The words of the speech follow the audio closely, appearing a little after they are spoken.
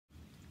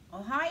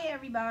Well, hi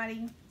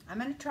everybody. I'm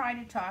going to try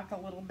to talk a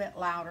little bit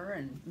louder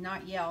and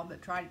not yell, but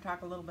try to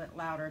talk a little bit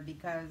louder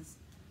because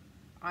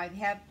I've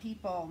had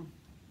people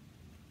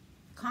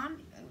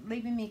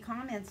leaving me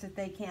comments that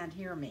they can't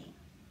hear me.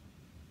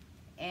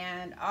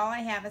 And all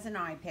I have is an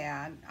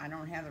iPad. I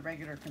don't have a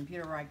regular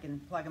computer where I can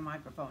plug a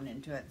microphone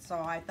into it. So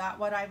I thought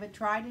what I would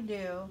try to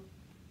do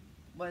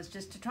was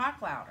just to talk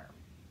louder.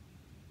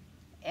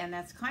 And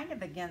that's kind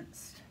of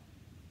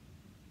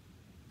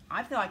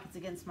I feel like it's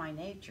against my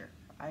nature.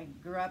 I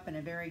grew up in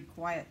a very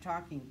quiet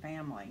talking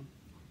family.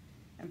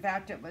 In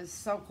fact, it was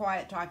so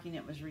quiet talking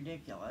it was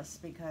ridiculous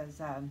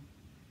because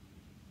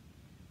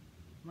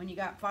when you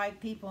got 5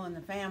 people in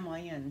the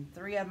family and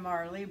 3 of them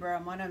are Libra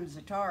and 1 of them's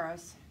a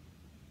Taurus,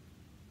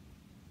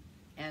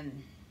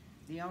 and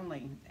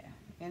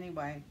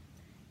anyway,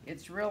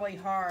 it's really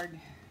hard.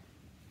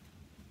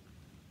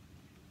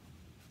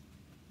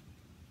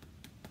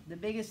 The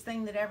biggest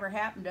thing that ever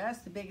happened to us,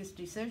 the biggest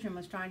decision,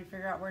 was trying to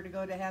figure out where to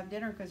go to have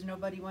dinner because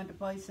nobody wanted to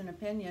place an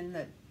opinion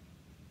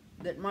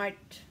that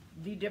might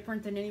be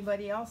different than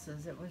anybody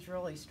else's. It was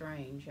really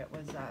strange. It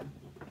was,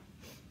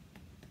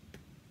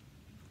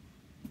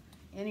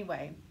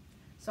 anyway,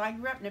 so I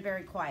grew up in a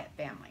very quiet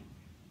family.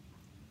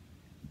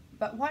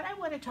 But what I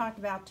want to talk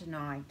about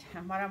tonight,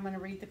 and what I'm going to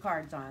read the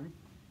cards on,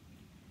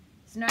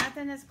 is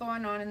nothing that's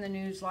going on in the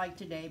news like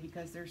today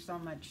because there's so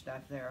much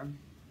stuff there.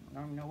 I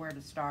don't know where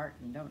to start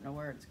and don't know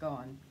where it's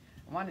going.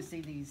 I want to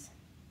see these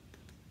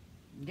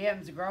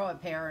Dems grow a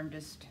pair and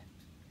just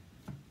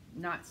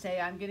not say,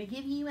 I'm going to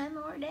give you one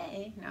more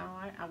day. No,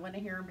 I want to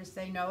hear them just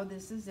say, no,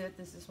 this is it.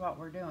 This is what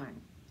we're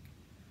doing.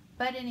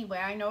 But anyway,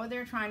 I know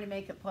they're trying to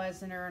make it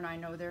pleasanter, and I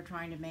know they're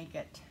trying to make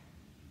it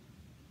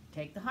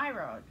take the high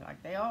road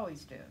like they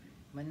always do.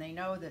 When they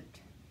know that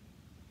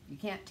you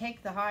can't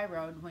take the high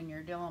road when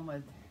you're dealing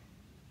with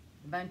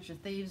a bunch of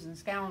thieves and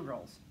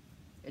scoundrels.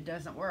 It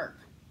doesn't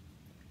work.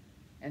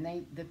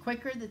 And the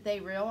quicker that they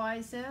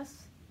realize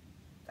this,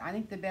 I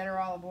think the better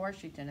all of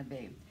Washington will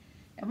be.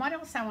 And what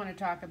else I want to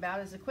talk about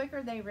is the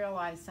quicker they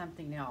realize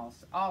something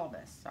else, all of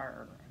us,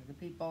 or the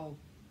people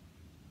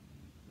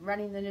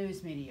running the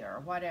news media or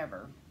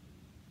whatever.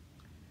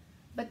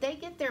 But they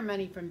get their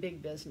money from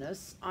big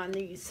business on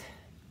these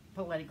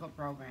political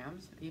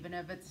programs, even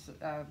if it's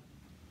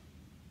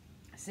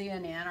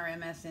CNN or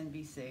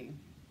MSNBC.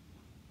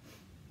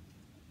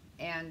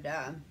 And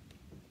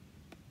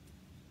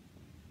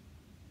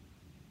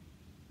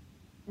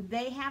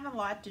they have a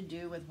lot to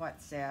do with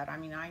what's said. I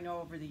mean, I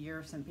know over the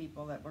years some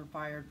people that were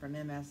fired from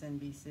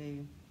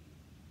MSNBC.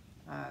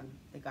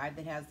 The guy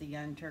that has the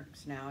Young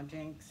Turks now,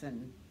 Jinx,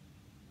 and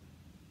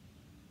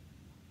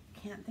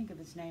can't think of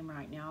his name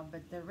right now,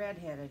 but the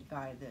redheaded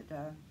guy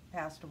that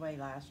passed away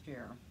last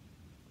year.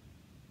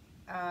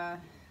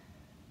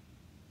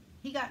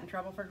 He got in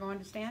trouble for going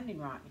to Standing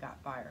Rock and got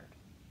fired.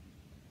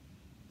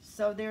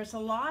 So there's a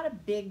lot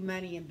of big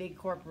money and big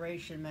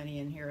corporation money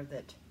in here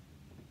that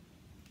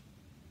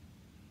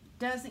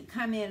doesn't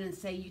come in and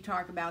say you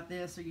talk about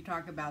this or you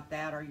talk about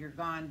that or you're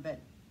gone,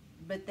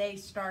 but they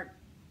start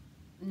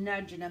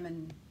nudging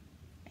them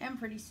and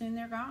pretty soon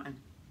they're gone.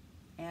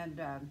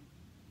 And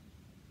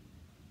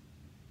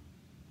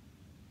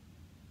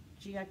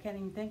gee, I can't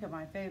even think of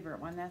my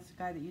favorite one. That's the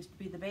guy that used to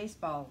be the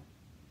baseball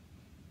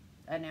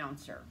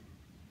announcer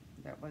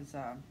that was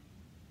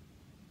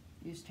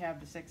used to have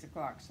the 6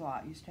 o'clock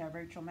slot, used to have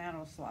Rachel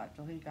Maddow's slot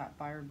till he got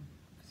fired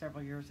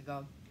several years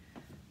ago.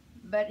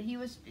 But he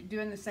was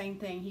doing the same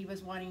thing. He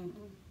was wanting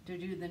to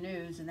do the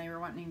news, and they were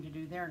wanting to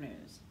do their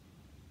news.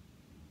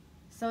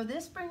 So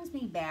this brings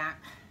me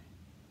back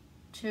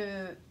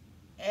to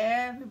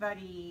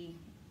everybody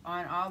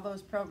on all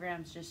those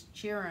programs just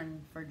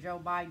cheering for Joe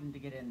Biden to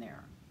get in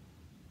there.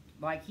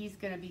 Like he's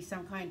going to be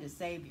some kind of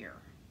savior.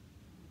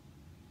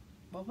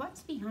 Well,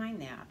 what's behind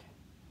that?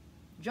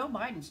 Joe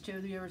Biden's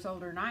 2 years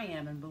older than I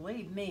am, and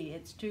believe me,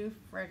 it's too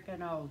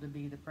frickin' old to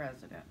be the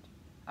president.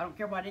 I don't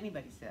care what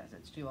anybody says,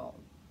 it's too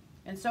old.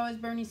 And so is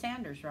Bernie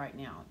Sanders right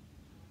now.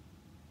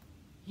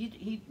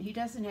 He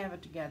doesn't have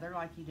it together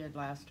like he did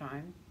last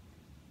time.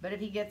 But if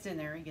he gets in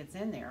there, he gets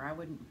in there. I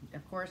wouldn't,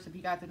 of course, if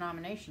he got the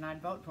nomination,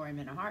 I'd vote for him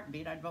in a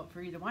heartbeat. I'd vote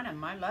for either one of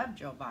them. I love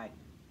Joe Biden.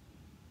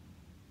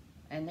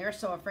 And they're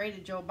so afraid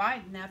of Joe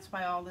Biden, that's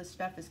why all this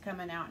stuff is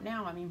coming out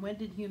now. I mean, when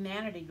did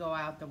humanity go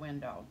out the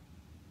window?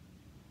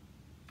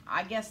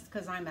 I guess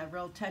because I'm a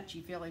real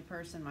touchy-feely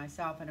person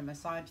myself and a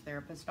massage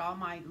therapist. All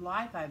my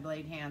life I've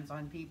laid hands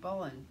on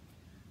people and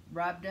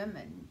rubbed them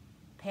and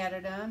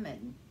petted them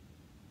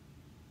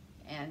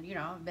and you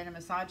know, I've been a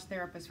massage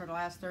therapist for the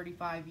last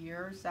 35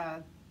 years.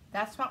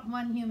 That's what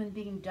one human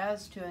being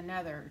does to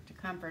another to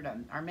comfort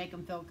them or make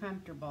them feel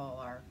comfortable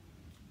or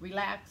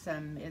relax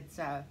them.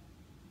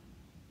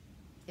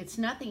 It's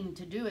nothing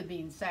to do with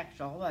being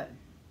sexual. But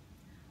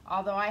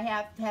although I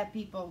have had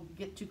people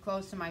get too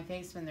close to my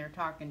face when they're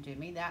talking to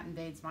me, that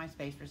invades my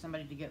space for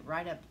somebody to get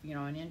right up, you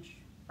know, an inch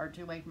or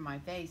 2 away from my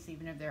face,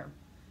 even if they're,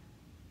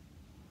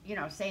 you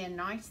know, saying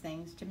nice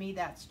things. To me,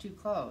 that's too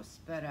close.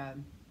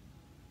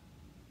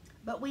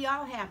 But we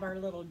all have our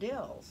little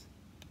deals.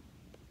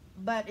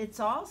 But it's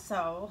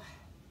also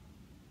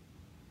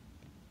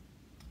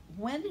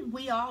when did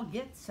we all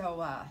get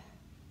so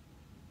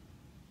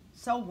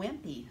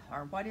wimpy,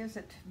 or what is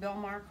it Bill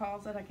Maher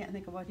calls it? I can't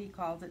think of what he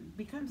calls it.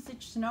 Become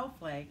such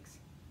snowflakes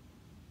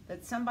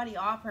that somebody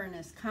offering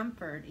us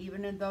comfort,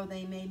 even though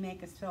they may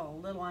make us feel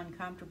a little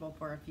uncomfortable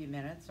for a few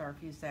minutes or a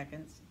few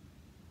seconds.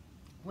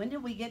 When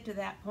did we get to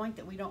that point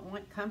that we don't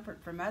want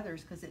comfort from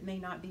others because it may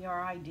not be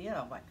our idea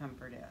of what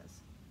comfort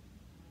is?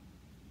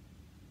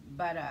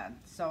 But,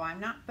 so I'm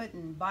not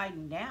putting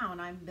Biden down,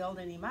 I'm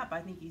building him up. I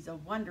think he's a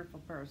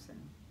wonderful person.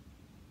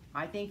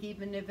 I think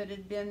even if it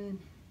had been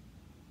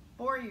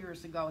 4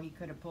 years ago, he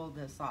could have pulled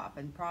this off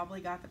and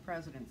probably got the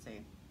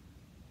presidency.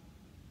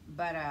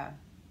 But,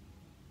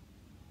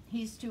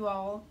 he's too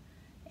old.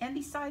 And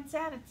besides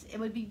that, it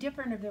would be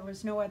different if there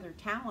was no other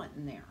talent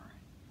in there.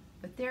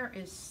 But there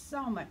is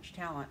so much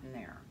talent in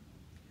there.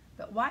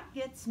 But what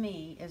gets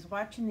me is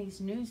watching these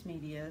news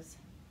medias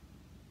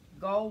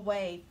go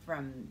away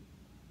from,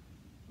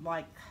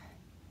 like,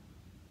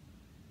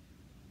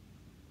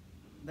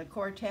 the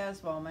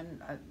Cortez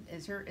woman.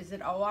 Is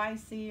it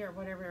OIC or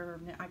whatever?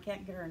 I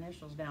can't get her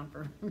initials down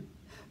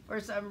for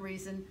some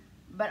reason.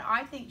 But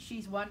I think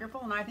she's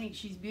wonderful, and I think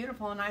she's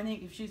beautiful, and I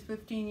think if she's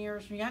 15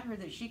 years younger,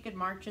 that she could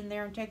march in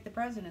there and take the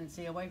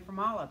presidency away from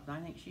all of them.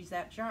 I think she's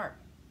that sharp.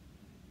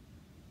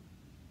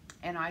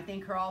 And I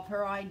think all of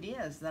her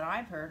ideas that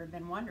I've heard have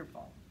been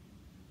wonderful.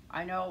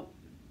 I know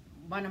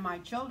one of my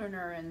children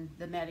are in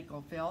the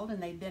medical field,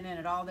 and they've been in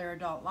it all their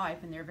adult life,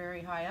 and they're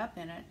very high up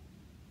in it.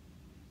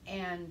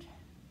 And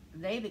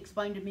they've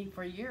explained to me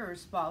for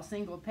years, while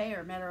single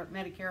payer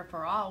Medicare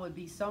for all would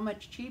be so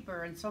much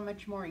cheaper and so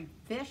much more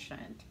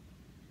efficient,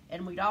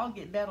 and we'd all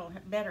get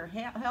better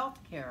health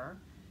care,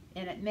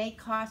 and it may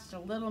cost a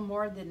little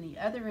more than the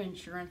other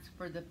insurance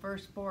for the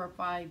first 4 or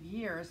 5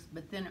 years,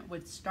 but then it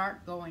would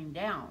start going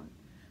down,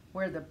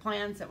 where the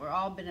plans that were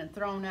all been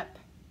thrown up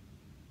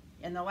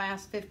in the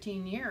last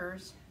 15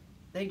 years,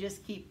 they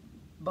just keep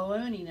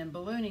ballooning and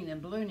ballooning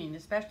and ballooning,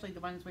 especially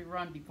the ones we were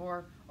on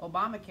before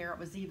Obamacare. It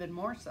was even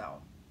more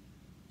so.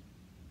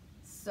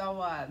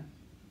 So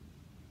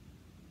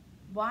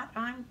what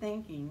I'm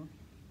thinking,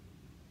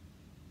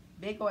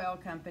 big oil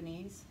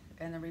companies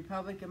and the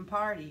Republican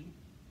Party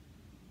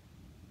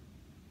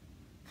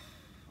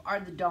are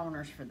the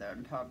donors for the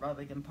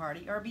Republican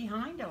Party, are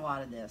behind a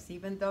lot of this.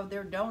 Even though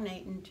they're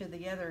donating to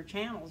the other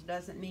channels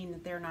doesn't mean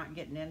that they're not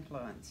getting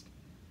influenced.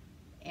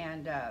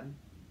 And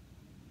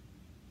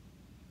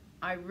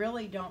I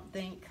really don't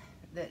think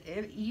that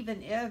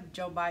even if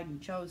Joe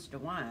Biden chose to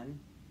run,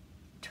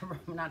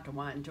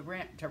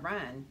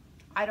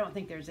 I don't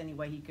think there's any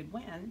way he could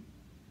win,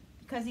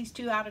 because he's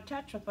too out of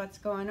touch with what's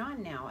going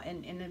on now.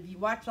 And if you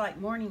watch like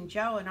Morning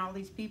Joe and all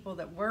these people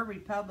that were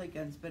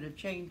Republicans but have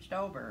changed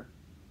over,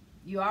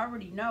 you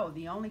already know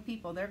the only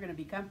people they're going to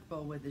be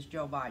comfortable with is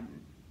Joe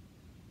Biden.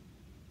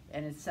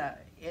 And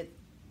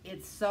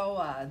it's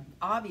so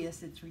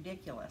obvious, it's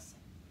ridiculous.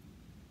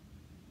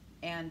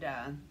 And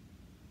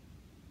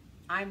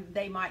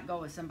they might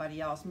go with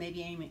somebody else,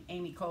 maybe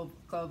Amy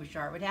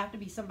Klobuchar. It would have to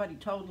be somebody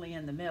totally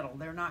in the middle.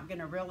 They're not going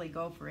to really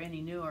go for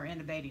any new or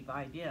innovative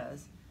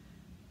ideas.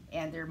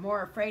 And they're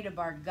more afraid of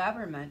our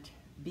government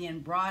being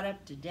brought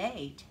up to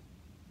date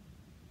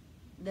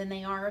than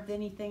they are of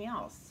anything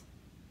else.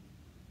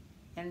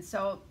 And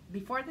so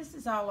before this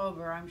is all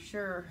over, I'm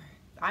sure,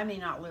 I may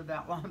not live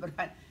that long, but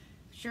I'm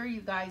sure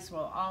you guys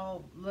will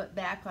all look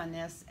back on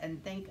this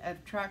and think of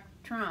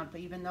Trump,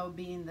 even though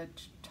being the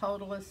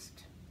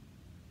totalist,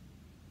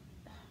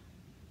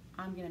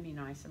 I'm going to be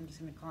nice, I'm just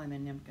going to call him a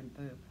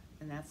nincompoop.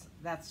 And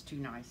that's too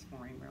nice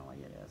for him, really,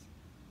 it is.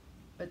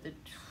 But the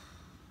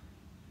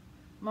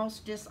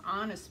most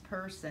dishonest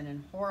person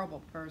and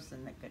horrible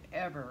person that could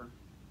ever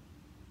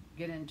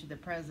get into the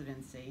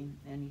presidency,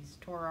 and he's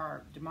tore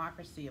our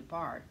democracy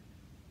apart.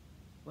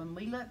 When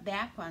we look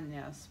back on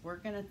this, we're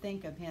going to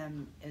think of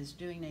him as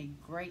doing a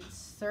great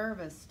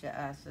service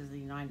to us as the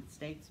United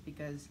States,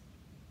 because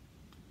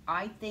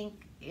I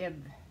think if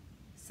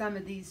some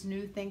of these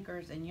new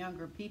thinkers and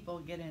younger people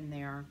get in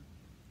there,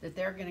 that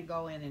they're going to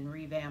go in and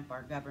revamp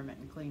our government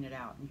and clean it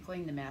out and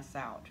clean the mess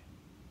out.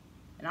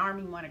 And I don't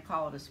even want to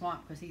call it a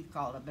swamp because he's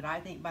called it, but I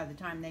think by the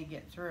time they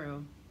get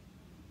through,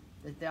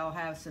 that they'll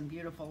have some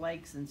beautiful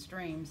lakes and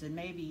streams and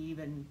maybe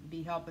even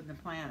be helping the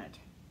planet.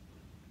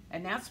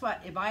 And that's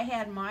what, if I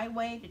had my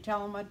way to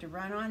tell them what to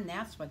run on,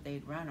 that's what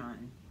they'd run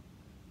on.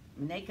 I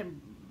mean, they can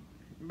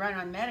run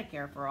on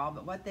Medicare for all,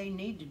 but what they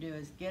need to do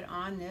is get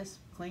on this,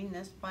 clean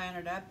this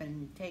planet up,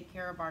 and take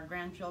care of our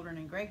grandchildren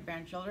and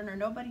great-grandchildren, or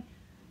nobody,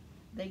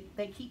 they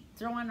keep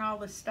throwing all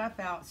this stuff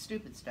out,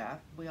 stupid stuff,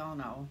 we all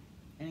know,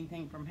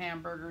 anything from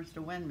hamburgers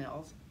to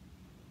windmills.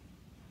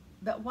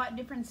 But what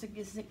difference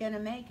is it going to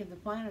make if the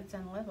planet's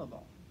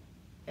unlivable?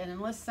 And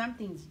unless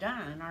something's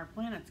done, our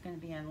planet's going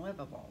to be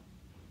unlivable.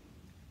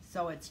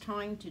 So it's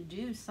time to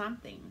do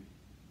something.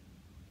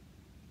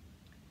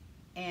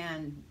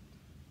 And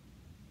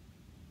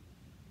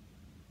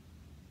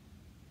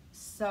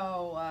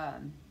so,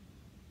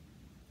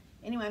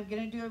 anyway, I'm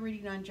going to do a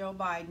reading on Joe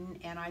Biden,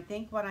 and I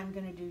think what I'm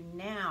going to do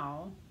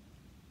now,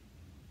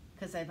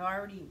 because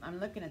I'm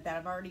looking at that,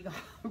 I've already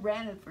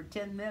ran it for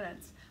 10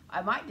 minutes.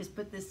 I might just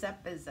put this up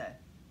as a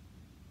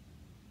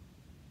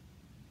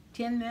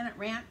 10-minute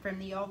rant from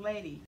the old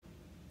lady.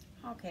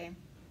 Okay.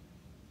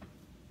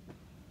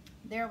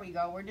 There we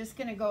go. We're just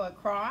going to go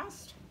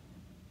across.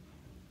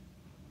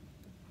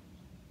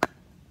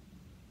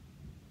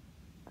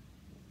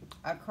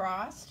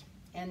 Across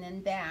and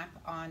then back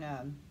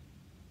on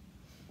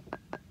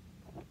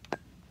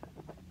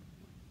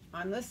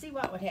let's see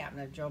what would happen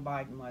if Joe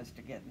Biden was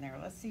to get in there.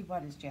 Let's see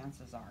what his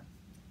chances are.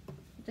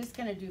 I'm just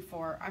going to do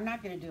 4. I'm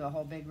not going to do a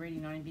whole big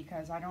reading on him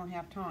because I don't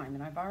have time,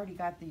 and I've already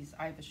got these.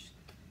 I've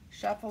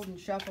shuffled and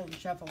shuffled and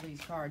shuffled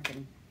these cards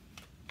and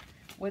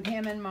with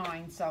him in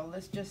mind. So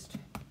let's just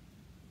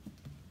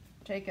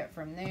take it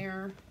from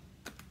there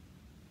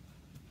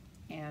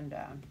and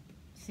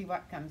see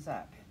what comes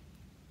up.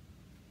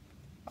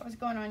 What was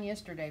going on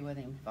yesterday with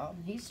him? Well,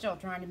 he's still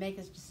trying to make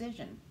his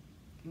decision.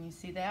 Can you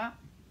see that?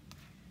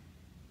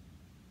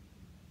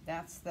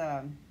 That's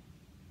the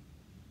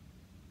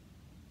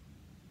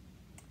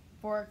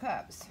 4 of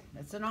Cups.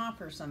 It's an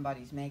offer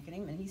somebody's making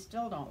him, and he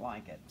still don't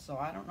like it. So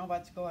I don't know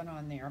what's going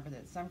on there, but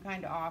it's some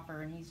kind of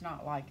offer, and he's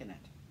not liking it.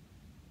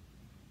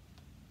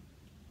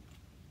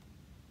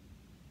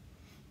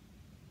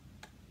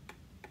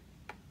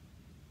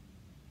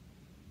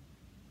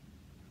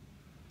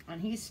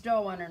 And he's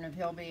still wondering if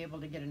he'll be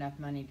able to get enough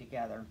money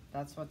together.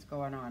 That's what's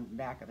going on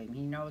back of him.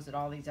 He knows that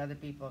all these other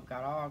people have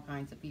got all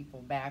kinds of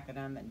people backing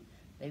them, and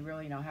they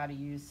really know how to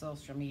use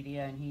social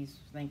media, and he's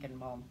thinking,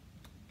 well,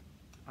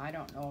 I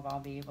don't know if I'll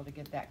be able to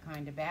get that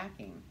kind of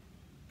backing.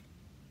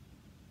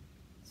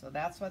 So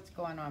that's what's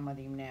going on with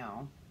him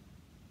now.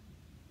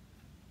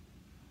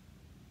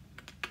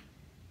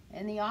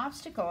 And the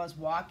obstacle is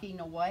walking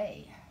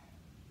away.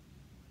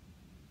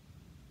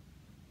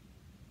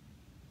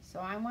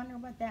 So I wonder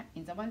what that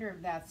means. I wonder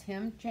if that's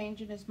him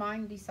changing his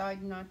mind,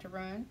 deciding not to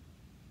run.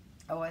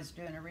 Oh, I was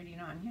doing a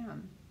reading on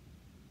him.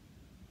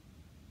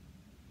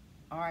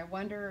 Or I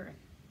wonder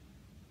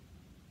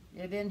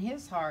if in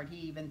his heart he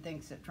even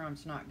thinks that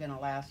Trump's not going to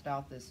last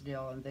out this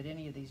deal and that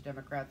any of these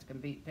Democrats can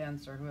beat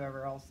Pence or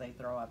whoever else they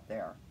throw up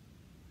there.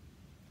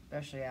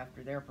 Especially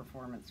after their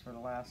performance for the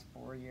last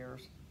 4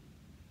 years.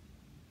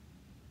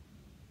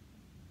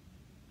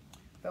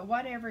 But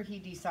whatever he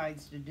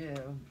decides to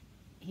do,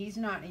 he's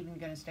not even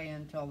going to stay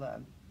until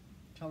the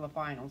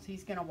finals.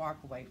 He's going to walk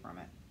away from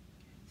it.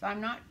 So I'm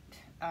not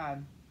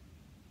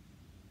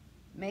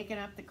making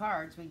up the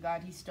cards we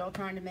got. He's still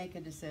trying to make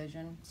a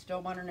decision.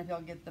 Still wondering if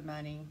he'll get the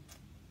money.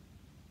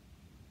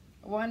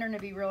 Wondering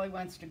if he really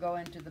wants to go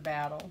into the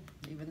battle,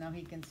 even though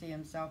he can see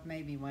himself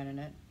maybe winning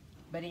it.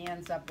 But he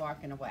ends up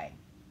walking away.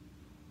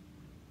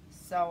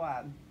 So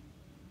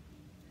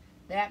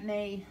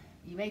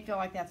you may feel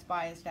like that's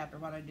biased after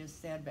what I just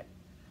said,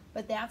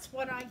 but that's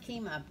what I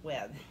came up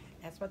with.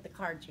 That's what the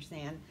cards are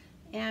saying.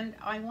 And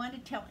I want to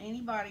tell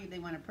anybody if they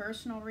want a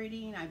personal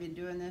reading. I've been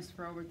doing this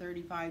for over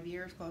 35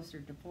 years,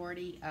 closer to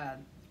 40.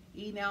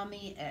 Email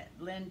me at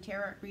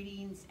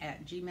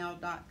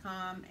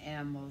lintarotreadings@gmail.com,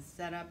 and we'll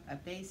set up a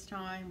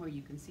FaceTime where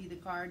you can see the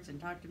cards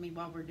and talk to me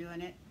while we're doing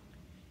it.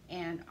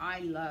 And I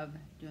love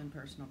doing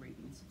personal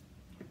readings.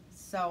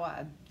 So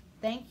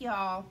thank you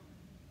all.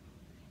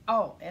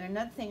 Oh, and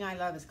another thing I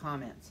love is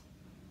comments.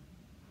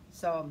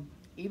 So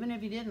even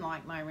if you didn't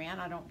like my rant,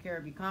 I don't care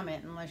if you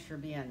comment unless you're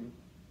being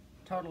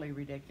totally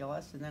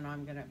ridiculous, and then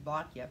I'm going to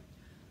block you.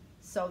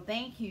 So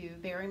thank you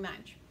very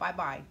much.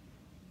 Bye-bye.